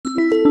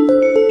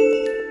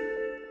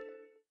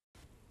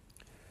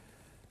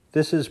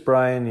This is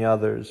Brian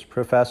Yothers,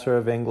 professor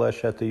of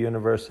English at the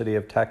University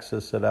of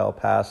Texas at El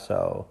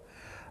Paso.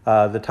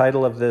 The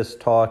title of this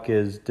talk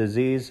is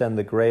Disease and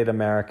the Great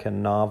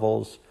American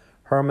Novels,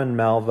 Herman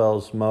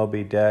Melville's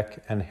Moby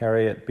Dick and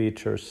Harriet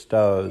Beecher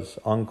Stowe's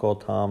Uncle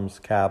Tom's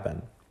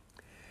Cabin.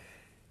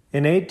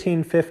 In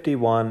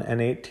 1851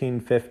 and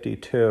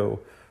 1852,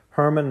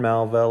 Herman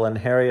Melville and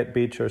Harriet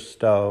Beecher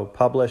Stowe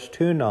published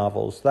two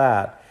novels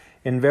that,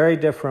 in very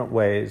different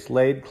ways,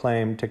 laid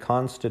claim to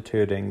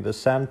constituting the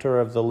center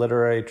of the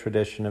literary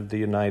tradition of the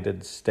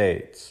United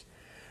States.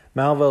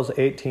 Melville's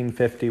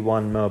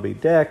 1851 Moby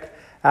Dick,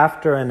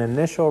 after an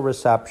initial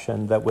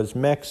reception that was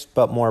mixed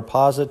but more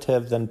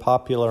positive than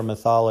popular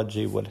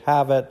mythology would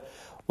have it,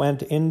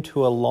 went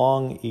into a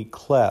long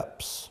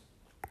eclipse,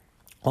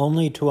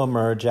 only to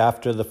emerge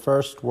after the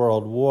First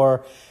World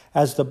War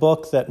as the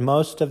book that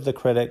most of the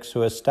critics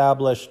who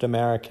established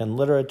American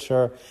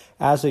literature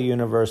as a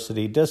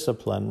university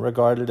discipline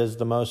regarded as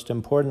the most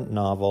important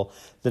novel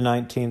the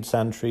 19th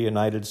century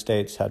United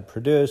States had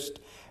produced,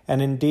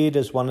 and indeed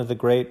as one of the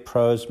great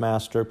prose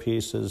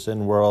masterpieces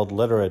in world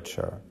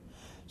literature.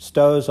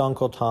 Stowe's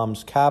Uncle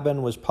Tom's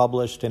Cabin was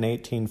published in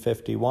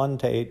 1851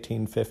 to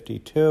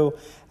 1852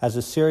 as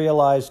a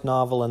serialized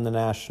novel in the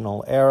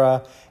national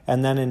era,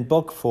 and then in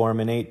book form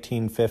in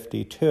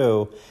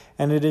 1852,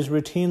 and it is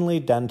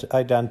routinely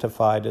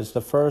identified as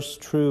the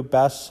first true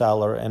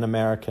bestseller in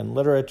American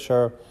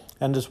literature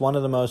and as one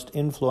of the most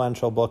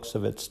influential books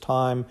of its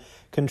time,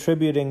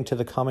 contributing to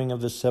the coming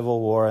of the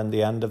Civil War and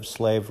the end of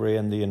slavery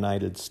in the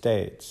United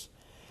States.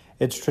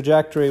 Its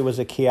trajectory was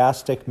a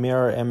chiastic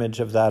mirror image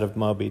of that of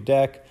Moby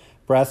Dick,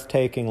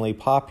 breathtakingly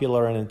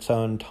popular in its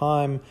own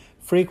time,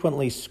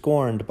 frequently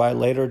scorned by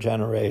later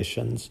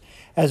generations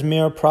as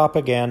mere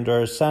propaganda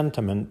or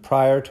sentiment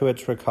prior to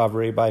its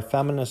recovery by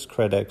feminist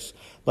critics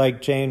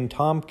like Jane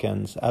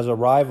Tompkins as a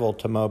rival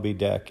to Moby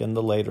Dick in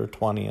the later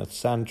 20th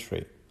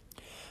century.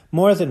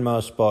 More than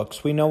most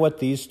books, we know what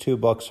these two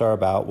books are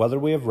about, whether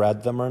we have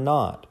read them or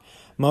not.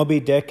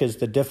 Moby Dick is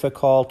the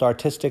difficult,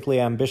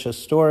 artistically ambitious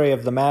story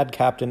of the mad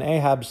Captain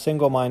Ahab's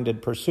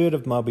single-minded pursuit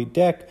of Moby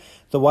Dick,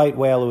 the white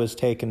whale who has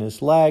taken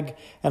his leg,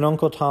 and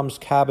Uncle Tom's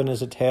Cabin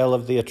is a tale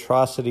of the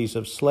atrocities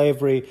of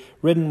slavery,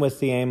 written with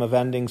the aim of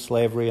ending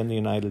slavery in the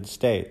United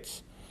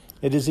States.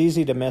 It is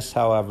easy to miss,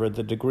 however,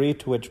 the degree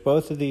to which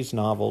both of these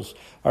novels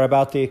are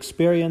about the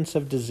experience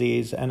of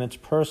disease and its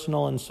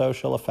personal and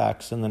social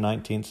effects in the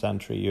 19th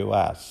century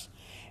U.S.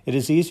 It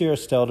is easier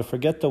still to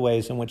forget the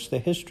ways in which the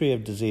history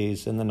of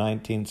disease in the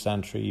 19th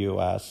century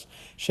U.S.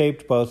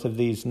 shaped both of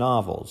these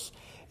novels.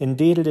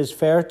 Indeed, it is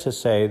fair to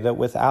say that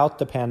without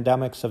the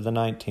pandemics of the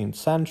 19th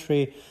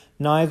century,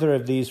 neither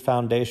of these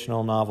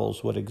foundational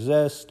novels would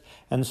exist,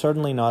 and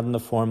certainly not in the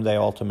form they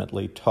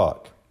ultimately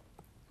took.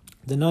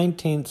 The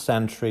 19th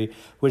century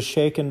was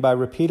shaken by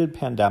repeated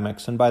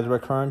pandemics and by the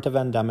recurrence of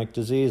endemic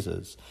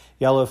diseases: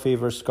 yellow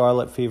fever,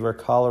 scarlet fever,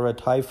 cholera,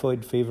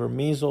 typhoid fever,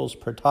 measles,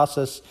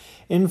 pertussis,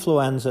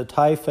 influenza,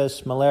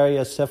 typhus,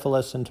 malaria,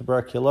 syphilis, and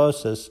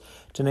tuberculosis,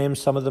 to name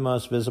some of the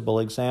most visible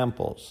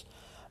examples.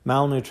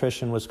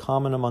 Malnutrition was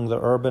common among the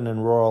urban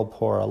and rural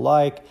poor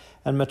alike,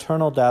 and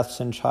maternal deaths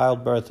in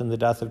childbirth and the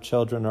death of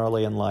children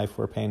early in life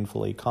were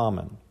painfully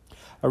common.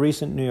 A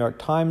recent New York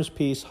Times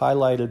piece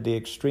highlighted the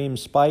extreme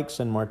spikes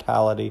in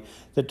mortality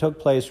that took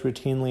place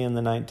routinely in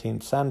the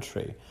 19th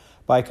century.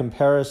 By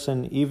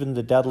comparison, even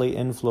the deadly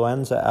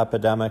influenza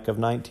epidemic of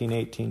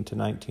 1918 to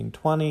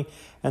 1920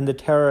 and the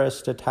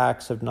terrorist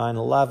attacks of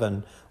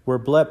 9/11 were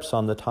blips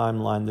on the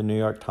timeline the New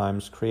York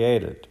Times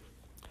created.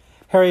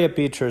 Harriet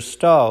Beecher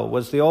Stowe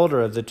was the older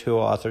of the two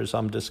authors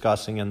I'm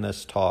discussing in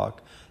this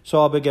talk,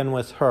 so I'll begin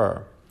with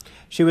her.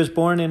 She was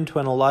born into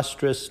an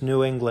illustrious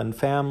New England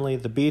family,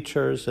 the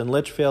Beechers, in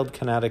Litchfield,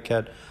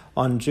 Connecticut,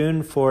 on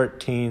June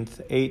 14,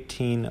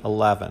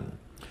 1811.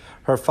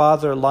 Her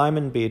father,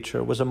 Lyman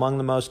Beecher, was among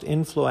the most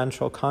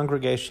influential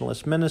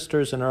Congregationalist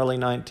ministers in early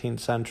 19th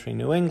century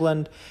New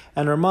England,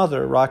 and her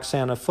mother,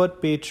 Roxana Foote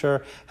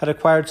Beecher, had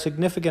acquired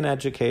significant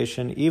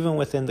education even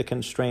within the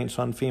constraints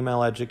on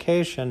female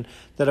education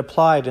that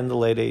applied in the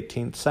late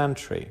 18th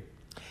century.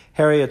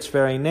 Harriet's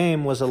very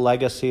name was a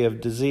legacy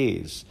of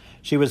disease.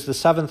 She was the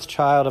seventh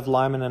child of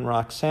Lyman and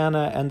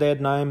Roxana, and they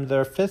had named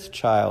their fifth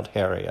child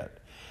Harriet.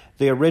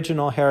 The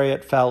original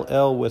Harriet fell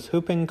ill with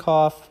whooping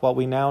cough, what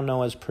we now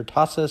know as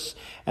pertussis,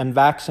 and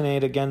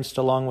vaccinated against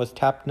along with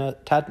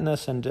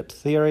tetanus and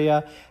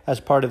diphtheria as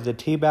part of the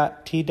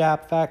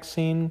Tdap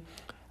vaccine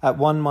at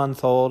 1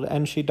 month old,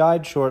 and she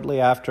died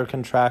shortly after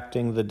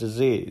contracting the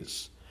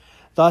disease.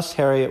 Thus,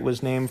 Harriet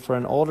was named for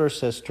an older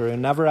sister who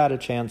never had a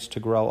chance to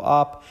grow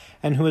up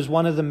and who was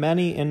one of the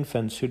many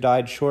infants who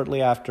died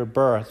shortly after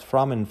birth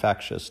from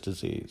infectious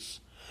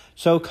disease.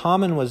 So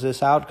common was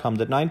this outcome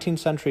that 19th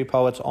century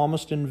poets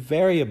almost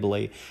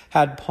invariably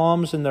had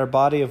poems in their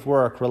body of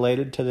work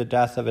related to the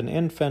death of an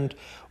infant,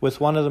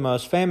 with one of the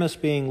most famous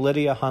being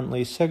Lydia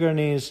Huntley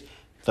Sigourney's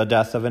The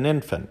Death of an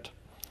Infant.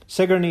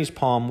 Sigourney's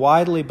poem,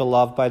 widely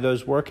beloved by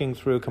those working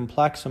through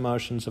complex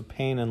emotions of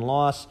pain and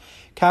loss,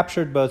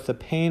 captured both the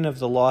pain of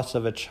the loss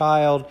of a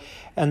child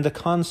and the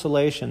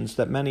consolations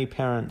that many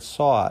parents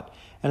sought,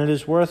 and it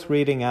is worth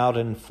reading out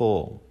in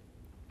full.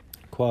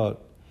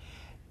 Quote,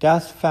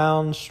 "Death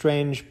found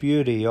strange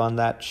beauty on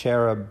that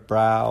cherub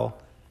brow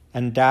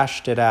and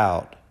dashed it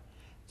out.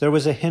 There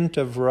was a hint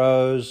of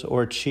rose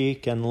o'er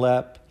cheek and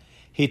lip.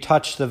 He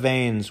touched the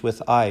veins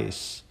with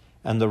ice,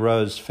 and the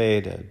rose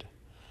faded.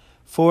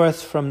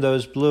 Forth from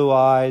those blue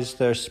eyes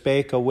there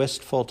spake a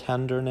wistful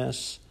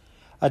tenderness,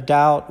 a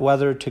doubt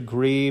whether to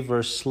grieve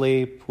or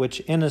sleep,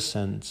 which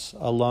innocence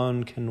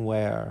alone can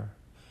wear.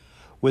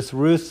 With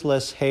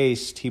ruthless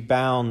haste he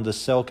bound the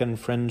silken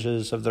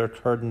fringes of their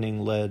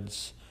curtaining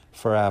lids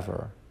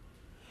forever.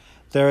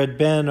 There had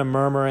been a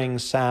murmuring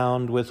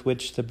sound with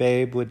which the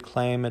babe would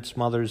claim its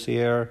mother's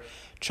ear,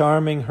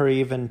 charming her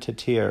even to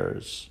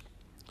tears.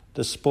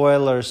 The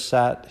spoiler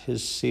set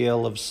his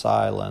seal of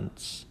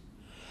silence.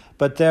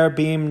 But there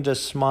beamed a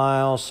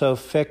smile so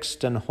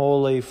fixed and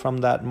holy from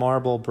that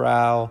marble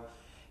brow,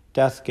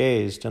 Death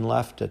gazed and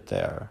left it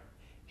there.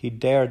 He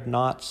dared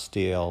not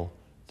steal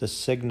the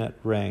signet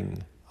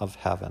ring of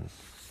heaven."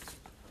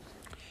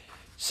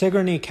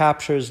 Sigourney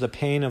captures the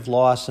pain of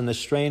loss and the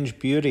strange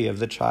beauty of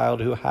the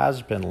child who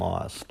has been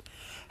lost.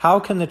 How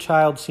can the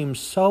child seem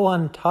so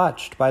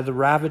untouched by the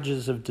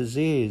ravages of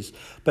disease,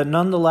 but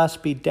nonetheless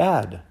be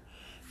dead?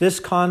 This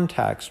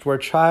context, where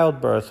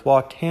childbirth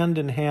walked hand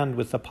in hand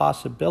with the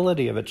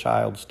possibility of a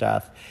child's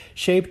death,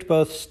 shaped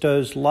both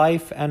Stowe's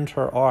life and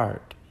her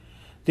art.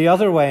 The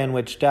other way in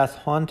which death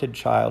haunted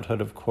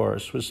childhood, of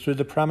course, was through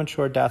the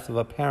premature death of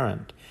a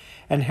parent,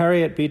 and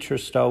Harriet Beecher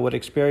Stowe would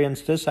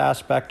experience this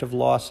aspect of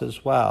loss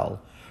as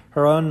well.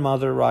 Her own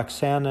mother,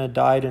 Roxana,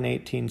 died in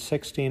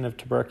 1816 of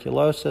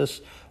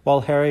tuberculosis,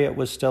 while Harriet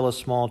was still a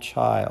small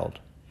child.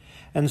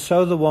 And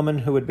so the woman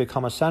who would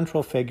become a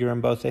central figure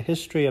in both the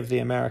history of the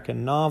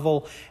American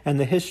novel and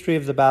the history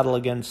of the battle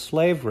against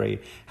slavery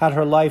had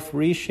her life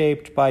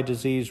reshaped by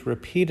disease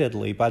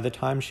repeatedly by the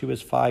time she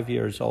was 5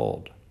 years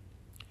old.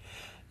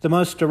 The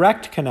most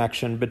direct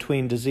connection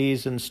between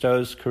disease and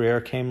Stowe's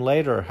career came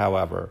later,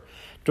 however,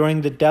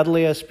 during the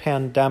deadliest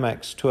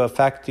pandemics to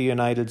affect the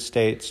United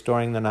States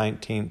during the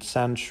 19th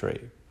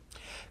century.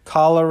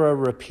 Cholera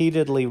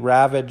repeatedly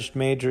ravaged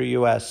major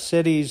U.S.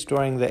 cities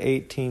during the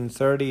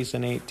 1830s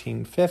and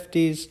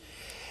 1850s,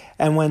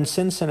 and when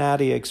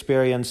Cincinnati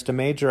experienced a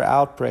major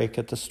outbreak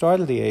at the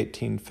start of the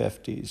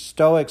 1850s,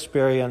 Stowe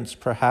experienced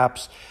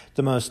perhaps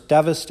the most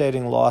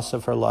devastating loss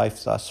of her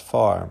life thus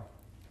far.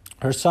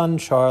 Her son,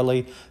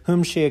 Charlie,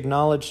 whom she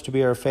acknowledged to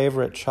be her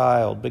favorite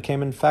child,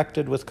 became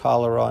infected with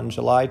cholera on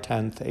July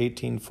 10,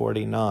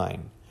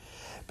 1849.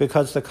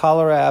 Because the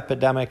cholera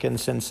epidemic in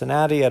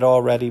Cincinnati had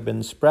already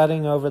been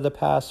spreading over the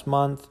past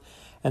month,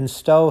 and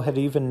Stowe had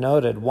even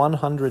noted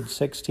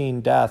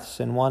 116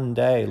 deaths in one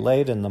day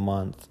late in the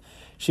month,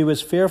 she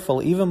was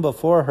fearful even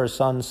before her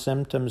son's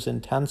symptoms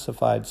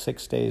intensified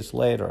 6 days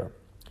later.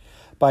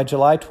 By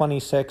July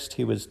 26th,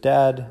 he was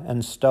dead,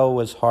 and Stowe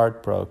was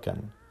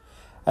heartbroken.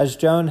 As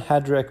Joan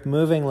Hedrick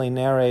movingly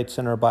narrates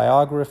in her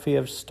biography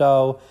of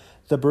Stowe,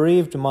 the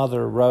bereaved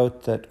mother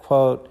wrote that,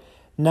 quote,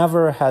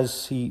 "Never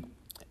has he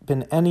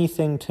been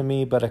anything to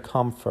me but a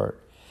comfort.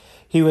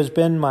 He has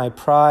been my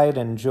pride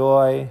and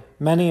joy.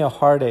 Many a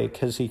heartache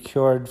has he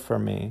cured for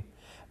me.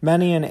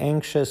 Many an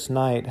anxious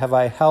night have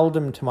I held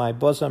him to my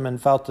bosom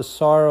and felt the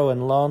sorrow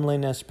and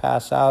loneliness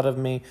pass out of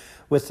me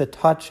with the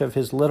touch of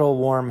his little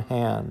warm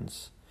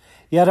hands.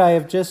 Yet I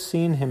have just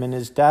seen him in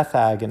his death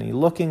agony,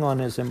 looking on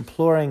his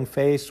imploring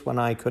face when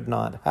I could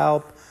not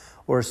help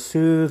or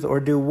soothe or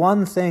do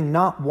one thing,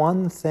 not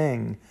one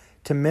thing,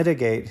 to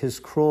mitigate his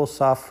cruel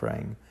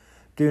suffering.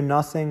 Do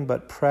nothing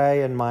but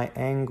pray in my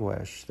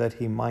anguish that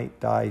he might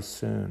die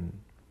soon."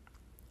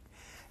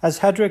 As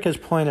Hedrick has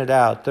pointed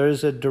out, there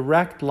is a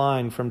direct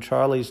line from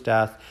Charlie's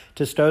death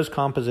to Stowe's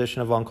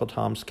composition of Uncle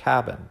Tom's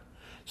Cabin.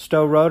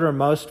 Stowe wrote her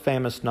most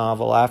famous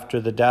novel after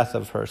the death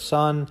of her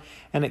son,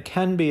 and it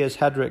can be, as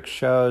Hedrick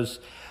shows,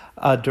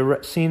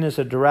 seen as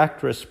a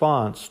direct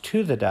response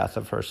to the death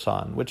of her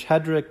son, which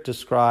Hedrick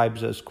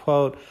describes as,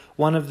 quote,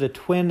 "one of the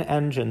twin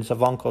engines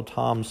of Uncle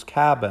Tom's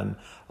Cabin,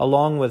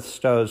 along with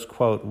Stowe's,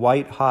 quote,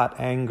 white-hot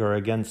anger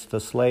against the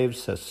slave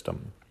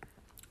system."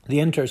 The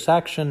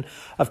intersection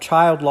of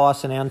child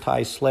loss and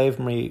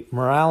anti-slavery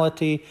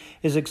morality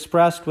is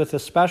expressed with a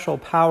special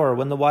power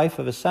when the wife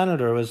of a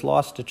senator who has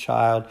lost a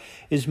child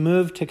is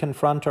moved to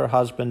confront her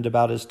husband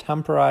about his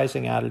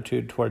temporizing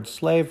attitude towards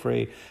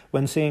slavery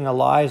when seeing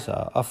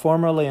Eliza, a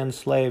formerly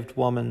enslaved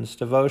woman's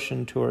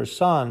devotion to her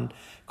son,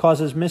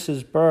 causes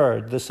Mrs.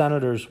 Bird, the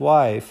senator's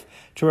wife,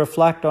 to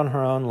reflect on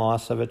her own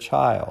loss of a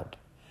child.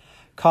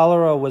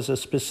 Cholera was a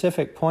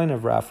specific point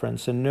of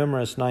reference in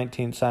numerous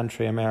 19th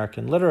century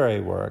American literary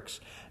works,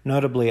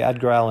 notably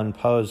Edgar Allan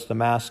Poe's The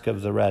Masque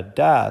of the Red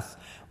Death,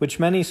 which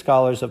many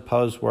scholars of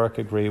Poe's work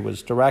agree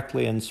was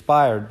directly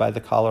inspired by the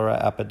cholera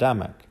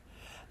epidemic.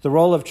 The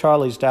role of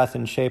Charlie's death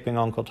in shaping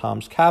Uncle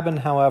Tom's Cabin,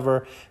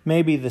 however,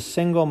 may be the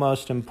single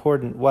most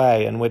important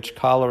way in which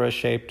cholera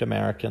shaped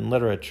American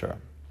literature.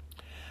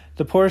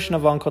 The portion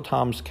of Uncle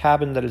Tom's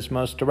Cabin that is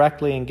most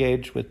directly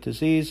engaged with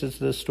disease is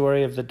the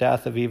story of the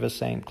death of Eva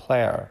St.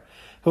 Clair,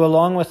 who,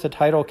 along with the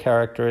title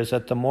character, is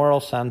at the moral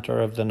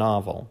center of the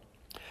novel.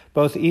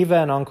 Both Eva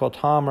and Uncle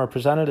Tom are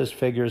presented as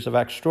figures of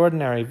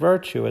extraordinary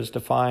virtue as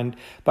defined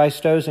by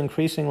Stowe's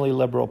increasingly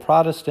liberal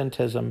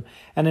Protestantism,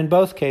 and in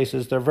both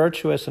cases their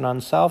virtuous and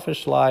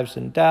unselfish lives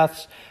and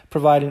deaths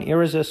provide an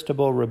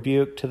irresistible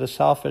rebuke to the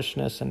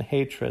selfishness and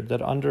hatred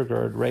that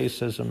undergird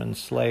racism and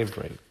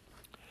slavery.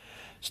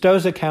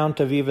 Stowe's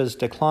account of Eva's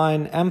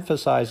decline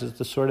emphasizes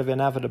the sort of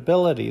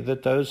inevitability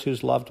that those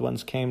whose loved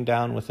ones came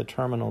down with a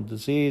terminal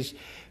disease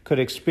could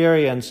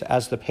experience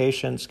as the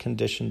patient's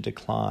condition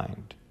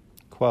declined.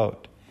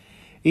 Quote,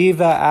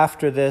 Eva,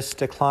 after this,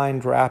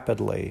 declined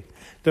rapidly.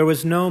 There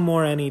was no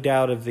more any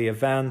doubt of the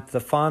event.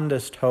 The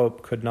fondest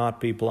hope could not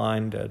be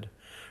blinded.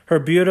 Her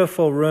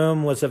beautiful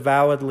room was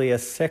avowedly a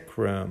sick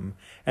room,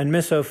 and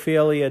Miss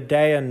Ophelia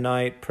day and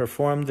night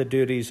performed the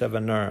duties of a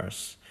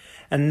nurse,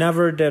 and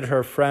never did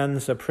her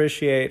friends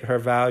appreciate her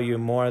value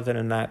more than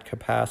in that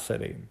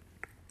capacity.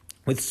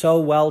 With so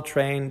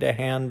well-trained a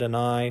hand and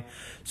eye,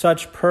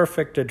 such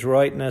perfect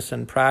adroitness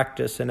and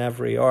practice in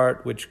every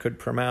art which could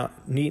promote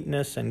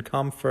neatness and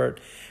comfort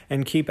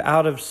and keep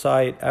out of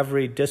sight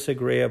every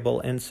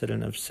disagreeable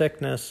incident of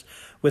sickness,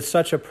 with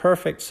such a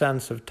perfect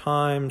sense of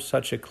time,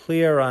 such a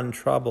clear,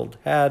 untroubled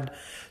head,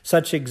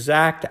 such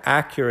exact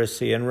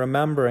accuracy in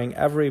remembering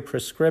every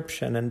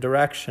prescription and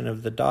direction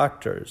of the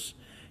doctors,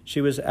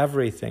 she was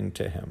everything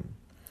to him.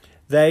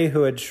 They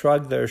who had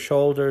shrugged their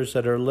shoulders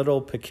at her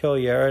little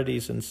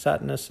peculiarities and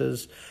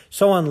setnesses,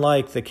 so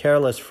unlike the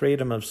careless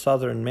freedom of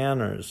Southern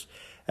manners,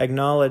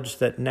 acknowledged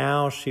that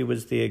now she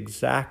was the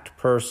exact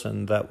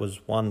person that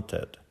was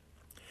wanted.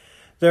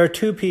 There are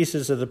two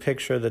pieces of the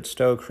picture that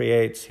Stowe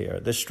creates here: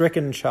 the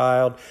stricken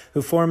child,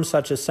 who forms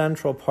such a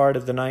central part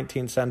of the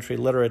 19th century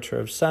literature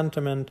of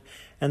sentiment,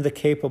 and the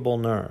capable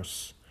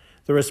nurse.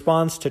 The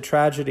response to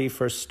tragedy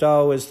for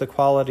Stowe is the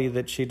quality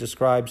that she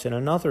describes in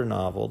another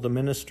novel, The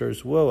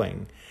Minister's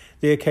Wooing,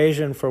 the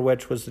occasion for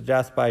which was the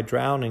death by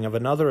drowning of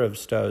another of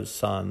Stowe's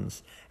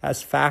sons,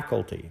 as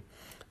faculty,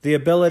 the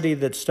ability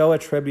that Stowe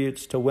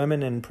attributes to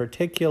women in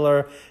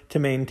particular to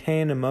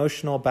maintain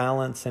emotional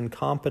balance and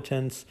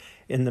competence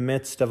in the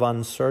midst of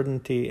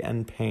uncertainty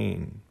and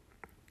pain.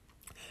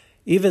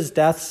 Eva's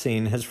death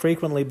scene has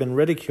frequently been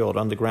ridiculed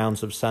on the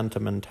grounds of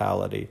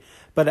sentimentality,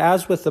 but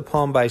as with the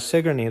poem by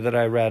Sigourney that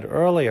I read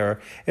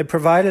earlier, it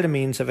provided a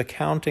means of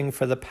accounting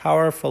for the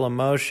powerful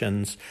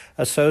emotions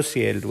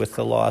associated with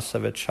the loss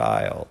of a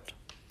child.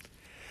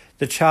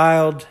 The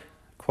child,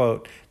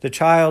 quote, the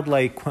child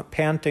lay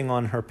panting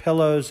on her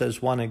pillows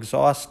as one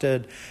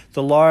exhausted,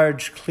 the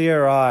large,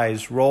 clear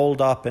eyes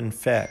rolled up and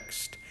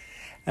fixed.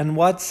 And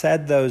what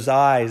said those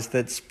eyes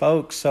that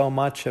spoke so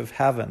much of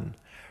heaven?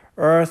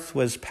 Earth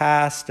was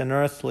past and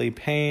earthly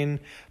pain,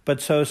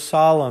 but so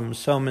solemn,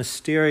 so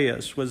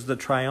mysterious was the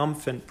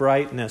triumphant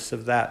brightness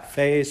of that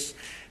face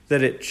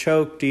that it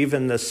choked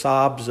even the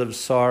sobs of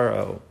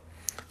sorrow.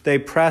 They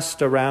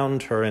pressed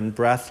around her in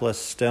breathless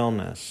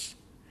stillness.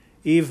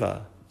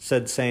 Eva,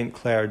 said St.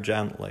 Clair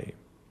gently.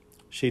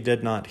 She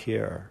did not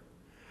hear.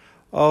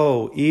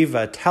 Oh,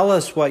 Eva, tell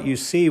us what you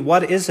see.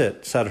 What is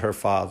it? Said her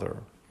father.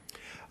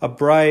 A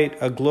bright,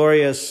 a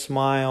glorious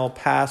smile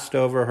passed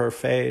over her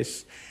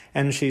face,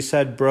 and she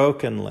said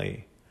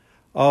brokenly,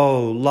 oh,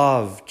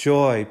 love,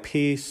 joy,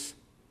 peace,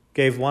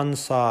 gave one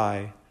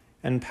sigh,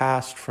 and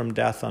passed from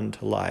death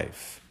unto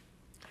life.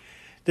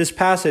 This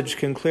passage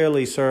can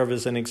clearly serve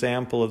as an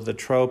example of the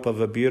trope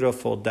of a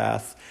beautiful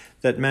death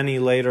that many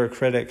later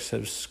critics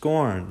have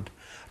scorned,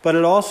 but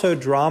it also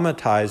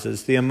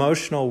dramatizes the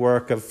emotional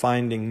work of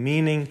finding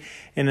meaning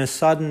in a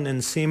sudden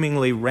and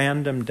seemingly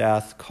random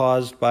death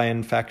caused by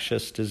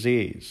infectious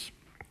disease.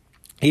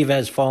 Eva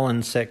has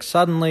fallen sick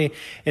suddenly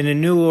in a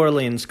New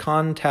Orleans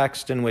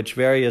context in which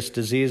various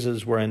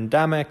diseases were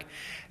endemic,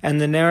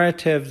 and the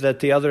narrative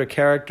that the other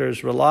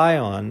characters rely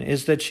on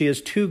is that she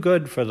is too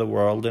good for the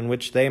world in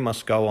which they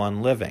must go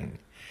on living.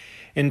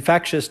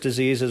 Infectious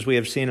disease, as we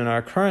have seen in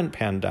our current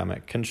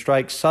pandemic, can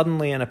strike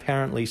suddenly and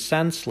apparently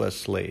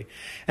senselessly,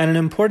 and an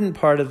important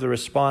part of the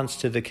response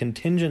to the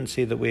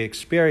contingency that we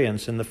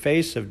experience in the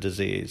face of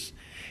disease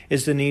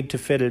is the need to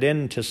fit it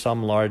into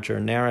some larger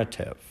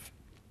narrative.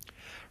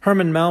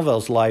 Herman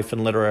Melville's life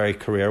and literary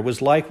career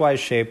was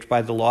likewise shaped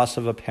by the loss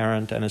of a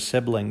parent and a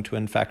sibling to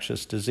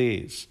infectious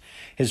disease.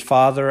 His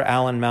father,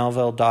 Alan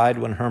Melville, died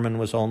when Herman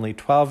was only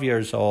 12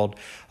 years old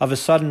of a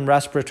sudden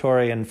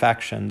respiratory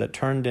infection that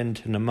turned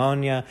into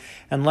pneumonia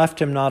and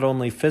left him not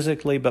only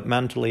physically but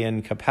mentally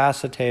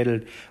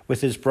incapacitated,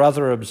 with his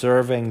brother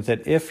observing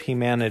that if he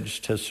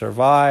managed to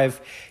survive,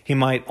 he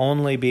might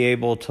only be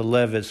able to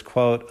live as,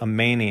 quote, a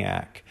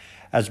maniac,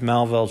 as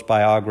Melville's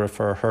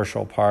biographer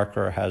Herschel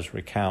Parker has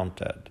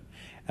recounted,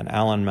 and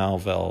Alan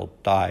Melville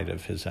died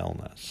of his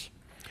illness.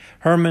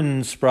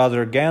 Herman's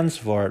brother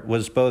Gansvoort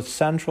was both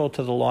central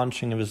to the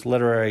launching of his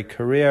literary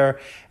career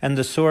and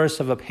the source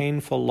of a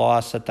painful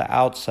loss at the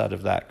outset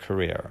of that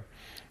career.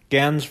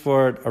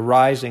 Gansvoort, a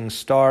rising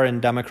star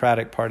in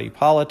Democratic Party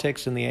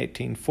politics in the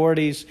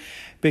 1840s,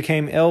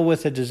 became ill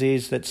with a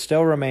disease that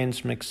still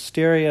remains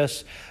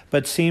mysterious,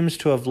 but seems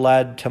to have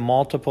led to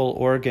multiple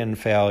organ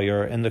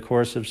failure in the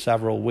course of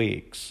several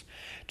weeks.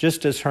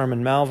 Just as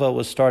Herman Melville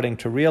was starting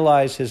to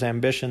realize his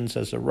ambitions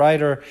as a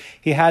writer,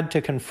 he had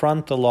to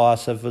confront the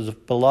loss of his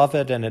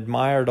beloved and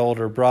admired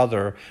older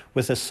brother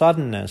with a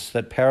suddenness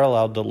that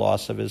paralleled the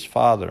loss of his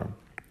father.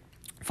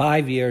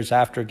 5 years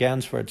after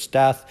Gansvoort's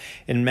death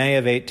in May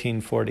of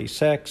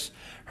 1846,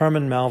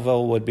 Herman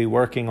Melville would be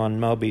working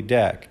on Moby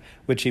Dick,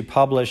 which he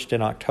published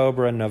in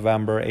October and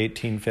November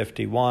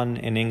 1851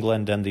 in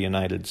England and the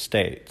United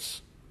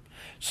States.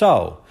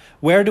 So,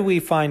 where do we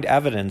find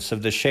evidence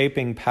of the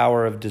shaping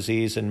power of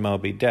disease in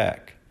Moby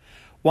Dick?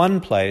 One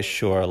place,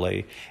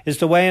 surely, is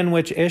the way in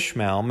which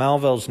Ishmael,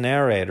 Melville's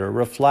narrator,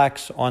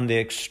 reflects on the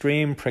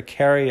extreme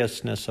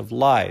precariousness of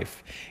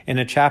life in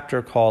a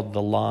chapter called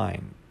The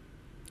Line.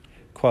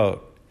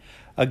 Quote,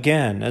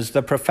 "Again, as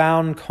the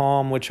profound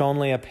calm which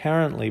only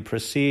apparently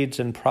precedes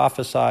and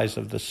prophesies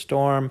of the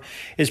storm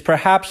is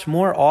perhaps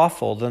more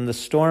awful than the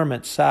storm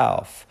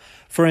itself,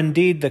 for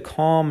indeed the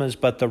calm is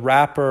but the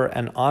wrapper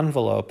and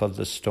envelope of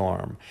the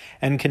storm,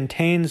 and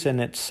contains in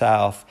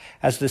itself,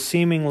 as the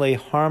seemingly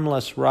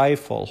harmless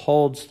rifle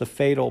holds the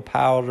fatal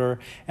powder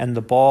and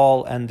the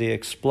ball and the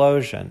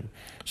explosion,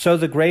 so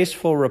the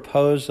graceful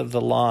repose of the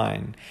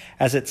line,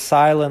 as it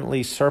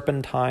silently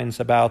serpentines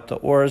about the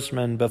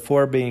oarsman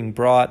before being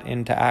brought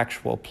into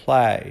actual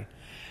play.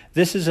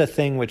 This is a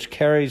thing which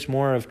carries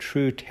more of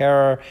true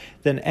terror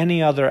than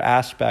any other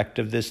aspect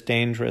of this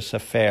dangerous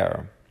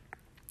affair.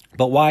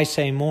 But why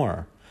say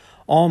more?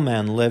 All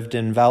men lived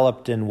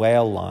enveloped in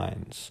whale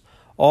lines.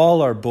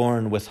 All are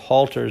born with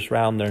halters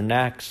round their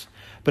necks,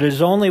 but it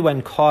is only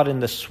when caught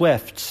in the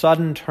swift,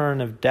 sudden turn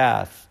of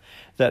death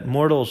that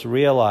mortals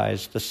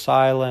realize the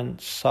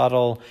silent,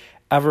 subtle,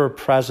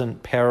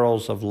 ever-present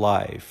perils of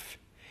life.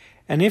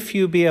 And if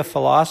you be a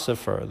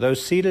philosopher, though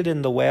seated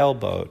in the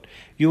whaleboat,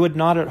 you would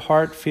not at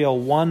heart feel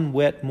one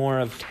whit more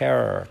of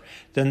terror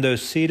than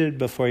those seated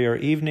before your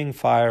evening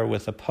fire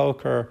with a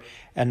poker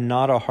and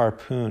not a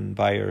harpoon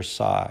by your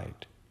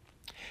side.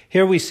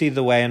 Here we see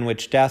the way in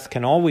which death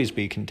can always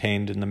be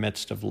contained in the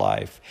midst of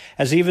life,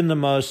 as even the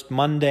most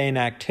mundane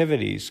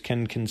activities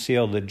can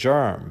conceal the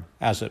germ,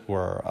 as it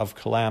were, of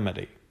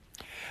calamity.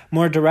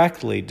 More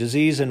directly,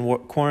 disease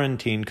and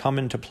quarantine come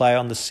into play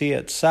on the sea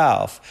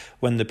itself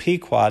when the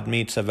Pequod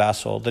meets a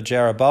vessel, the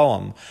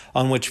Jeroboam,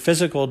 on which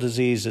physical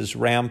disease is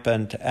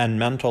rampant and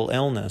mental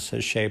illness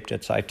has shaped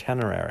its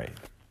itinerary.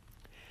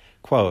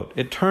 Quote,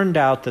 "It turned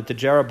out that the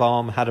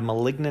Jeroboam had a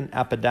malignant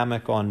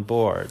epidemic on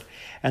board,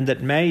 and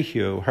that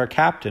Mayhew, her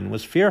captain,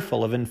 was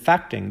fearful of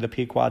infecting the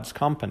Pequod's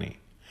company.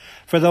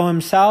 For though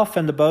himself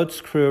and the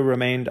boat's crew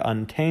remained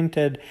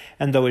untainted,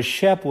 and though his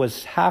ship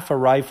was half a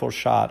rifle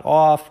shot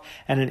off,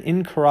 and an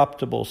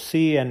incorruptible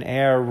sea and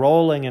air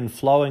rolling and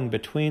flowing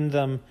between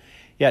them,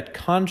 yet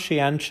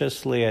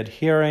conscientiously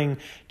adhering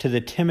to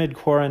the timid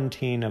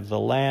quarantine of the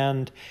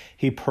land,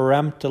 he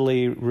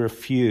peremptorily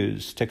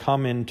refused to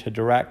come into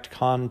direct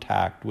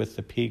contact with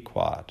the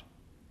Pequod."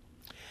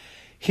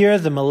 Here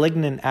the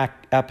malignant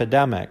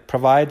epidemic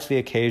provides the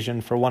occasion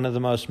for one of the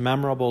most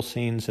memorable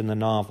scenes in the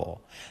novel.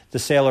 The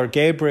sailor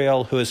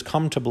Gabriel, who has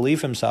come to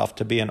believe himself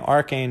to be an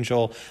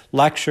archangel,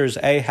 lectures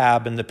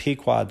Ahab and the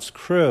Pequod's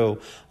crew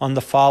on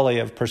the folly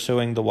of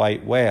pursuing the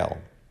white whale.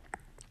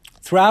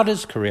 Throughout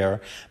his career,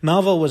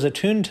 Melville was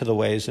attuned to the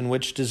ways in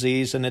which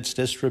disease and its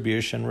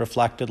distribution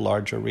reflected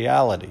larger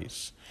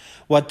realities,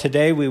 what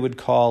today we would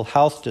call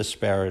health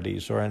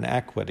disparities or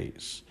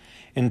inequities.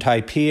 In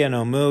Taipei and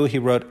Omu, he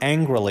wrote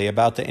angrily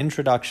about the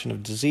introduction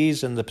of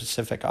disease in the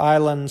Pacific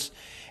Islands.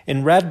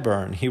 In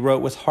Redburn, he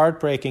wrote with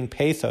heartbreaking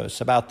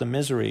pathos about the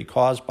misery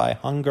caused by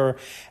hunger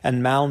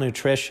and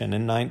malnutrition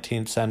in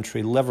 19th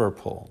century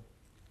Liverpool.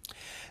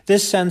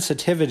 This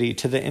sensitivity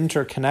to the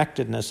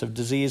interconnectedness of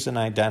disease and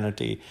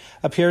identity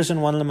appears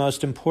in one of the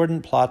most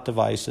important plot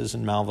devices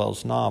in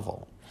Melville's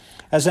novel.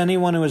 As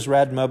anyone who has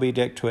read Moby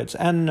Dick to its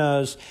end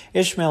knows,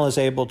 Ishmael is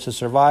able to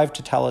survive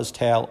to tell his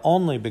tale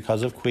only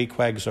because of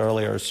Queequeg's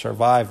earlier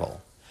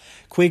survival.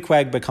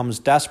 Queequeg becomes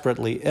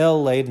desperately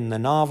ill late in the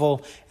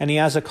novel, and he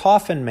has a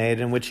coffin made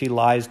in which he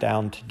lies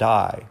down to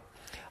die.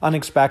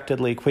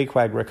 Unexpectedly,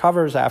 Queequeg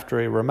recovers after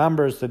he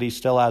remembers that he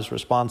still has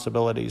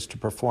responsibilities to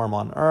perform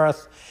on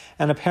Earth,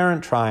 an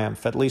apparent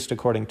triumph, at least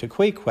according to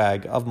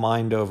Queequeg, of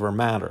mind over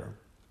matter.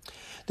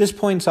 This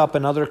points up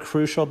another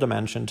crucial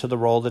dimension to the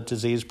role that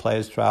disease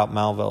plays throughout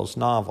Melville's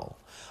novel.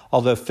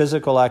 Although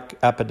physical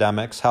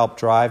epidemics help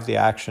drive the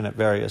action at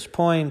various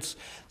points,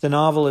 the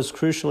novel is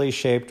crucially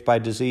shaped by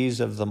disease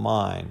of the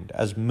mind,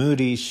 as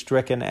moody,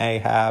 stricken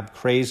Ahab,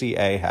 crazy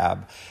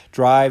Ahab,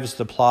 drives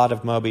the plot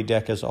of Moby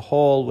Dick as a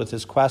whole with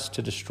his quest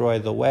to destroy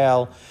the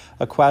whale,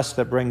 a quest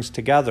that brings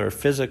together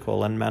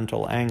physical and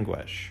mental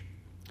anguish.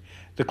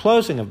 The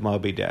closing of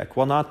Moby Dick,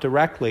 while not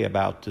directly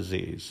about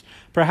disease,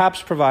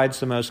 perhaps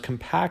provides the most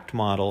compact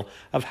model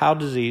of how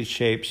disease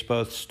shapes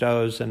both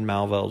Stowe's and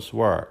Melville's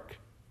work.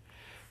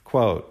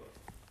 Quote,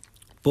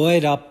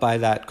 "Buoyed up by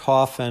that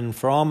coffin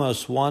for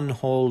almost one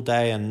whole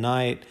day and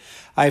night,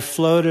 I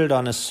floated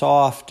on a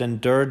soft and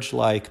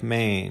dirge-like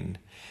main.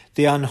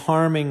 The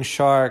unharming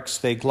sharks,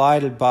 they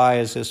glided by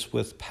as if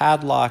with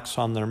padlocks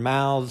on their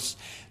mouths.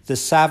 The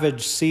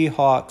savage sea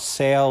hawks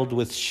sailed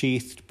with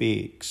sheathed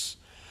beaks.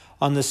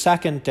 On the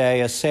second day,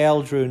 a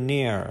sail drew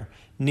nearer,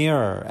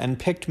 and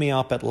picked me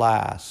up at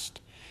last.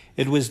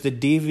 It was the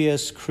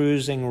devious,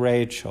 cruising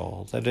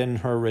Rachel that in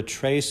her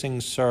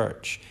retracing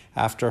search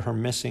after her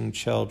missing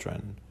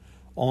children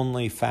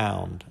only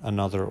found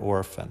another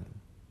orphan."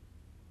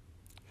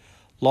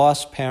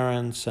 Lost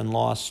parents and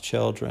lost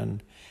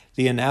children,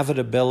 the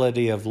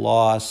inevitability of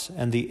loss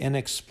and the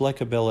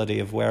inexplicability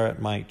of where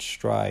it might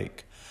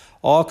strike,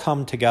 all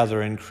come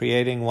together in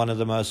creating one of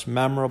the most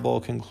memorable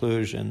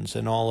conclusions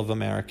in all of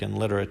American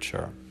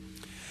literature.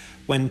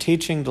 When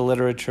teaching the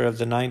literature of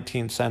the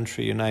 19th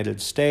century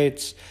United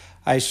States,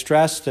 I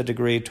stress the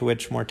degree to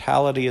which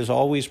mortality is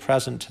always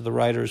present to the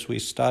writers we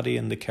study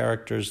and the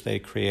characters they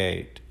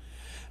create.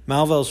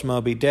 Melville's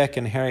Moby Dick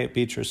and Harriet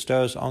Beecher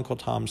Stowe's Uncle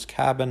Tom's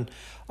Cabin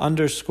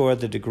underscore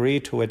the degree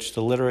to which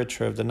the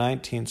literature of the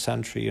 19th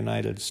century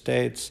United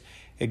States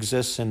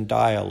exists in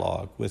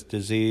dialogue with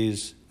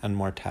disease and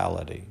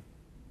mortality.